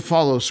to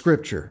follow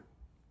Scripture.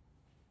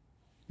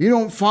 You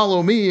don't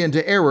follow me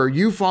into error.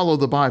 You follow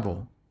the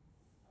Bible.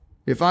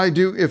 If I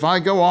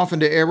go off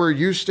into error,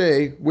 you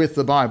stay with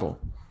the Bible.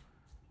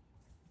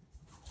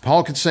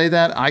 Paul could say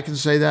that. I can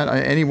say that.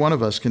 Any one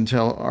of us can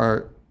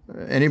tell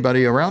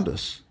anybody around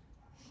us.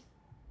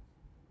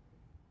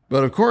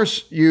 But of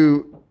course,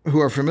 you who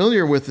are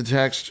familiar with the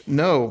text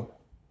know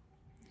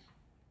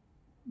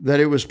that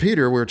it was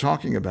Peter we're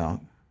talking about,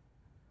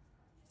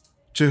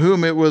 to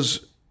whom it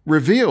was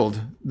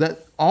revealed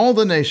that all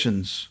the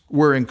nations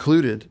were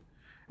included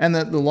and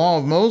that the law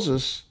of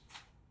Moses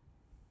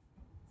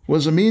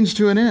was a means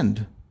to an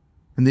end,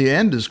 and the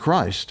end is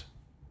Christ.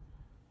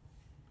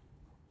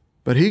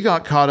 But he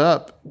got caught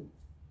up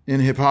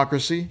in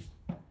hypocrisy.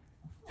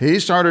 He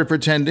started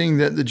pretending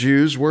that the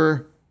Jews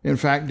were, in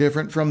fact,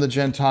 different from the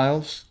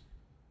Gentiles.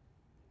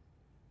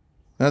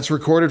 That's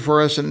recorded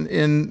for us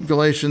in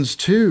Galatians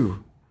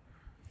 2.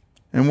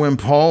 And when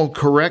Paul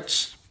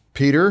corrects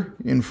Peter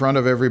in front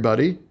of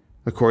everybody,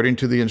 according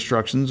to the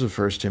instructions of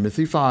 1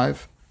 Timothy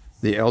 5,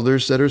 the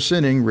elders that are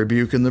sinning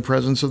rebuke in the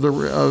presence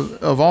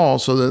of all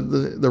so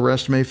that the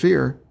rest may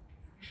fear.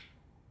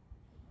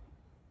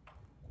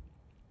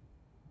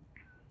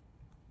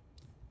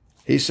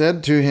 He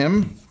said to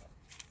him,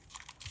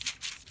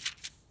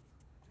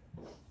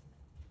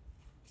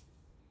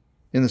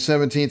 in the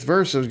 17th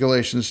verse of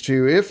Galatians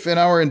 2, if in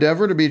our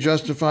endeavor to be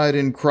justified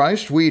in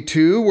Christ, we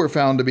too were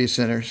found to be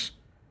sinners,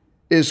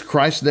 Is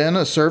Christ then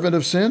a servant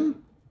of sin?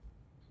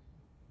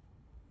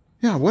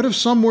 Yeah, what if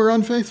some were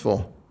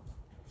unfaithful?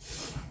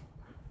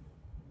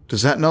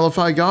 Does that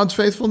nullify God's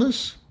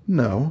faithfulness?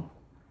 No.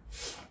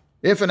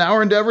 If in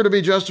our endeavor to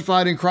be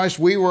justified in Christ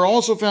we were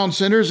also found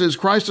sinners, is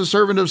Christ a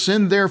servant of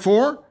sin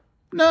therefore?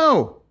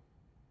 No.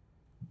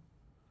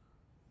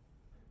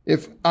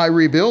 If I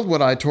rebuild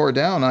what I tore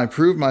down, I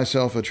prove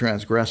myself a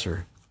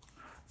transgressor.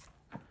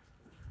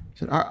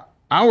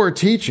 Our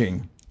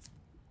teaching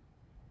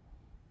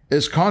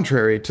is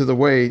contrary to the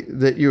way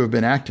that you have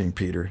been acting,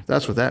 Peter.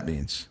 That's what that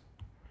means.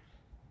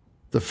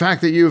 The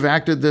fact that you have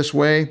acted this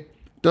way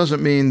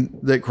doesn't mean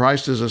that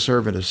Christ is a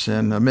servant of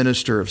sin, a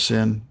minister of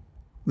sin,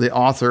 the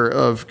author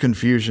of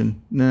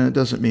confusion. No, it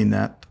doesn't mean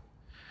that.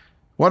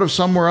 What if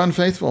some were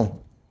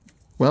unfaithful?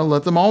 Well,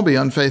 let them all be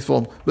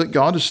unfaithful, but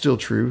God is still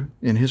true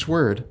in his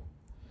word.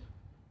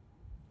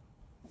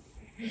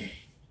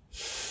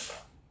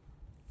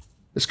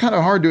 It's kind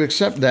of hard to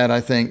accept that,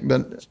 I think,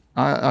 but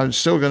I'm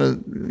still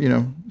going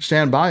to,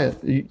 stand by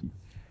it.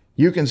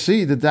 You can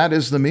see that that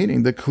is the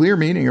meaning, the clear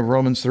meaning of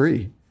Romans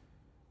 3,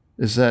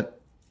 is that,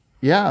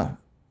 yeah,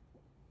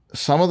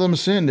 some of them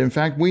sinned. In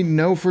fact, we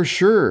know for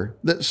sure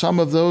that some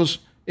of those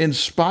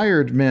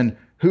inspired men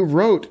who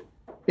wrote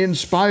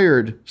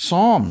inspired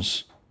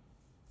psalms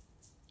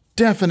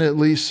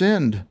definitely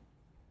sinned.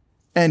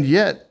 And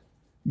yet,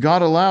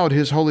 God allowed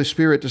his Holy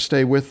Spirit to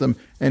stay with them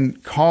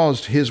and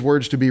caused his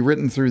words to be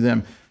written through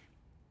them,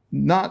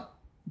 not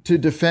to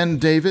defend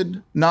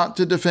David, not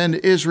to defend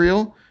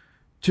Israel,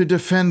 to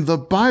defend the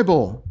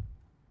Bible.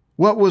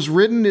 What was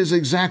written is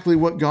exactly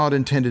what God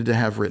intended to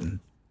have written.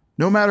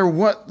 No matter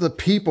what the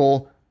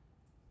people,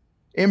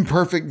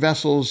 imperfect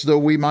vessels though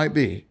we might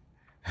be,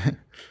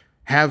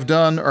 have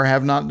done or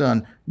have not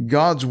done,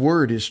 God's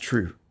word is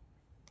true.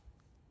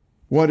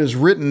 What is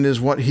written is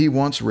what he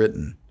wants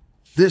written.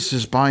 This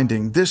is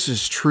binding. This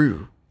is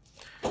true.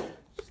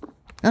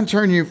 And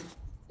turn you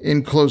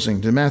in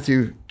closing to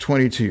Matthew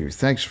 22.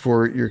 Thanks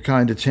for your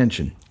kind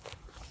attention.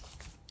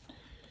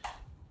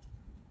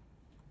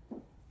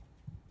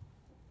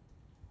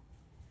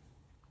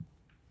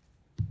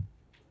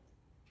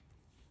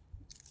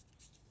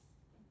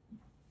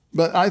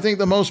 But I think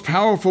the most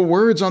powerful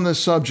words on this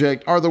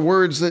subject are the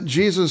words that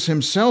Jesus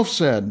himself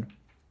said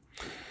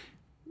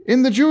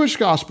in the Jewish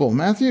gospel,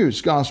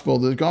 Matthew's gospel,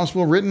 the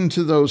gospel written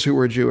to those who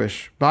were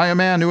Jewish by a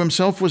man who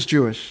himself was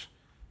Jewish,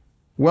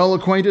 well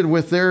acquainted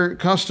with their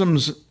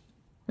customs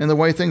and the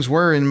way things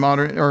were in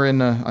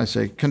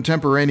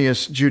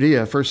contemporaneous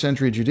Judea, first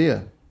century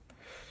Judea.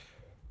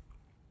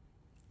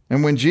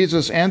 And when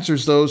Jesus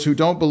answers those who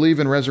don't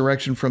believe in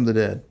resurrection from the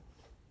dead,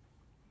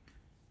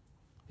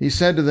 he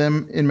said to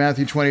them in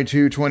Matthew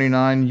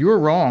 22:29, "You're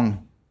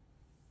wrong,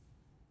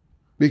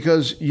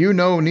 because you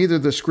know neither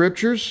the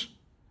scriptures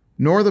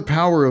nor the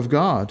power of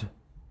God."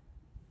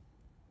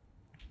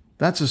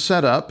 That's a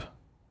setup.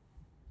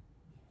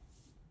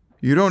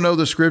 You don't know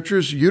the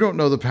scriptures, you don't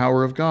know the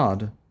power of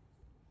God.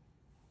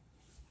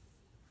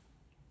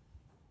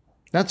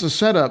 That's a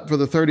setup for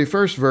the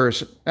 31st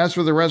verse. As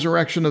for the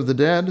resurrection of the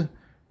dead,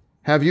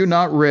 have you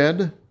not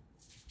read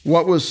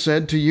what was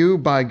said to you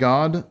by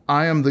God?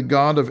 I am the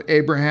God of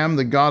Abraham,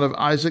 the God of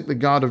Isaac, the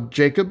God of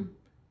Jacob.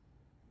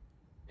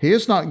 He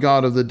is not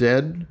God of the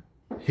dead.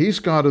 He's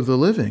God of the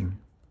living.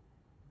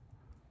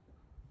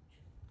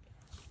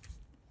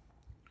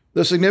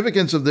 The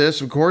significance of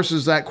this, of course,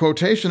 is that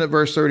quotation at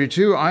verse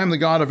 32, I am the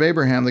God of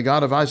Abraham, the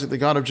God of Isaac, the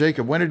God of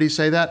Jacob. When did he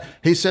say that?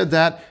 He said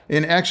that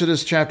in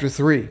Exodus chapter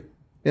 3,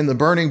 in the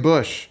burning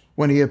bush,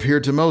 when he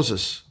appeared to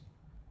Moses.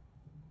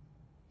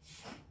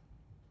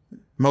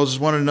 Moses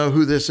wanted to know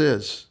who this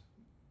is.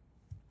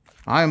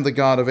 I am the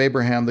God of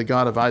Abraham, the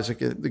God of Isaac,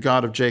 the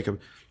God of Jacob.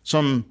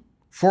 Some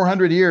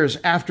 400 years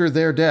after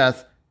their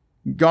death,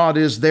 God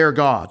is their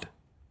God.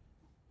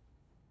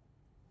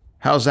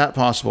 How's that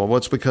possible? Well,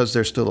 it's because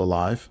they're still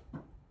alive.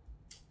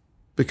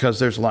 Because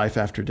there's life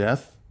after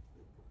death.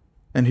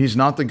 And he's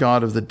not the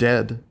God of the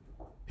dead.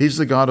 He's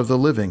the God of the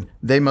living.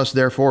 They must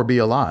therefore be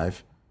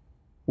alive.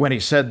 When he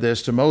said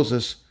this to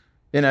Moses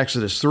in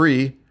Exodus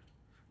 3,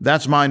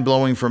 that's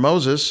mind-blowing for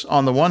Moses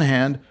on the one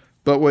hand,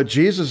 but what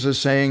Jesus is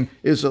saying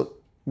is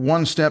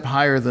one step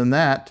higher than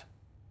that,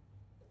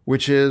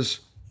 which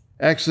is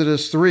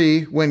Exodus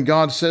 3, when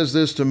God says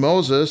this to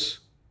Moses,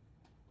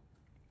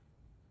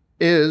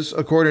 is,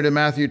 according to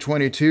Matthew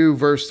 22,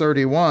 verse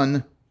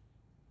 31,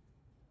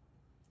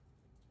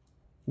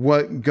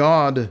 what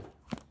God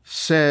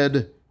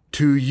said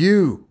to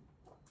you.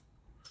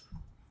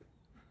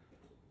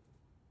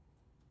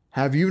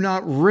 Have you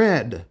not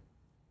read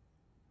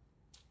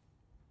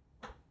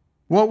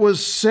what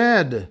was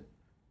said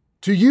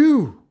to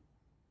you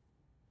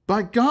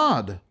by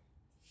God?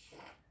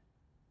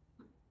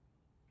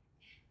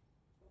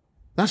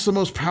 That's the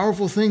most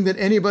powerful thing that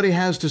anybody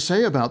has to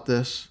say about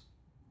this.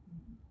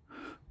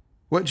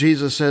 What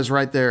Jesus says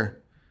right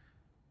there.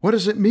 What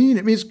does it mean?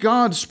 It means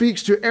God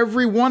speaks to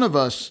every one of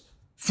us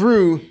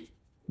through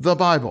the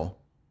Bible.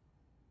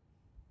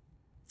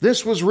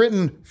 This was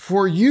written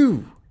for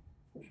you.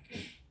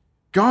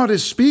 God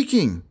is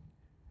speaking.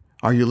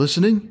 Are you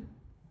listening?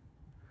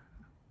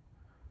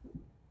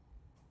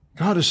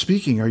 God is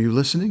speaking. Are you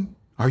listening?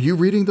 Are you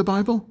reading the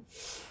Bible?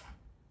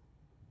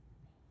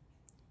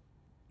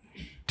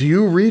 Do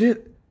you read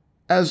it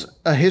as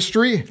a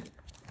history,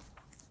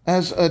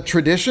 as a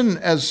tradition,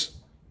 as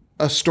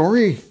a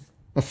story,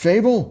 a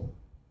fable?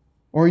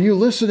 Or are you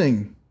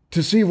listening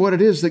to see what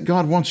it is that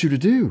God wants you to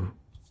do?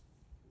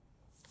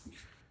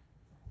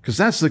 Because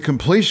that's the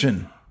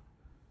completion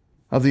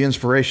of the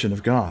inspiration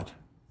of God.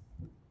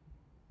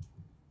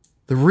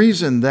 The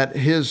reason that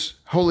His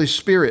Holy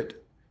Spirit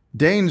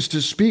deigns to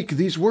speak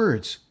these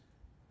words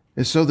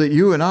is so that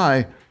you and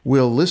I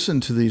will listen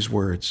to these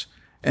words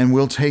and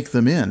will take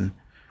them in,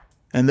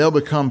 and they'll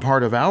become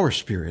part of our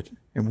spirit,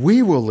 and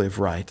we will live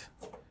right.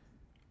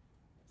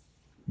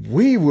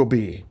 We will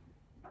be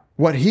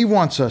what He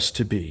wants us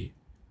to be,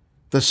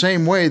 the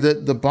same way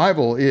that the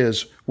Bible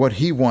is what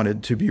He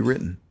wanted to be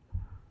written.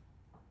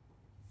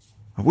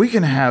 We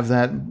can have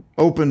that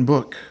open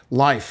book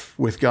life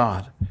with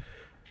God.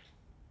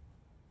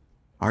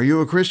 Are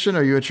you a Christian?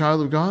 Are you a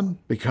child of God?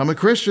 Become a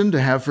Christian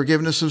to have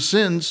forgiveness of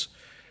sins,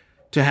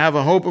 to have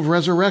a hope of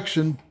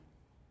resurrection.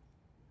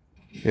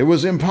 It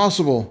was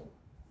impossible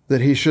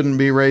that He shouldn't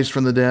be raised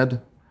from the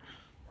dead.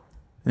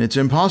 And it's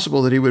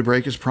impossible that He would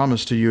break His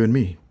promise to you and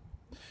me.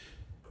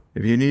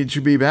 If you need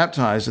to be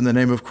baptized in the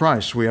name of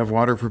Christ, we have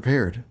water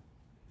prepared.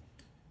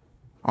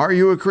 Are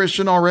you a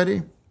Christian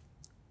already,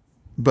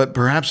 but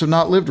perhaps have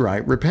not lived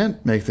right?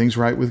 Repent, make things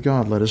right with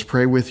God. Let us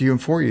pray with you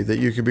and for you that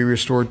you can be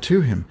restored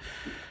to Him.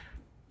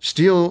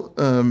 Steel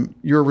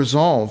your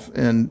resolve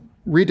and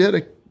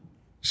rededicate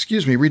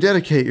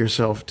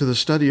yourself to the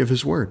study of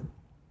His Word.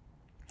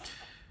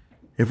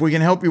 If we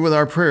can help you with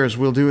our prayers,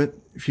 we'll do it.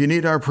 If you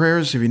need our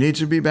prayers, if you need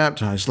to be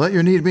baptized, let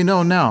your need be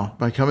known now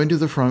by coming to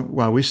the front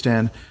while we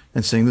stand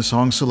and sing the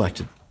song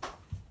selected.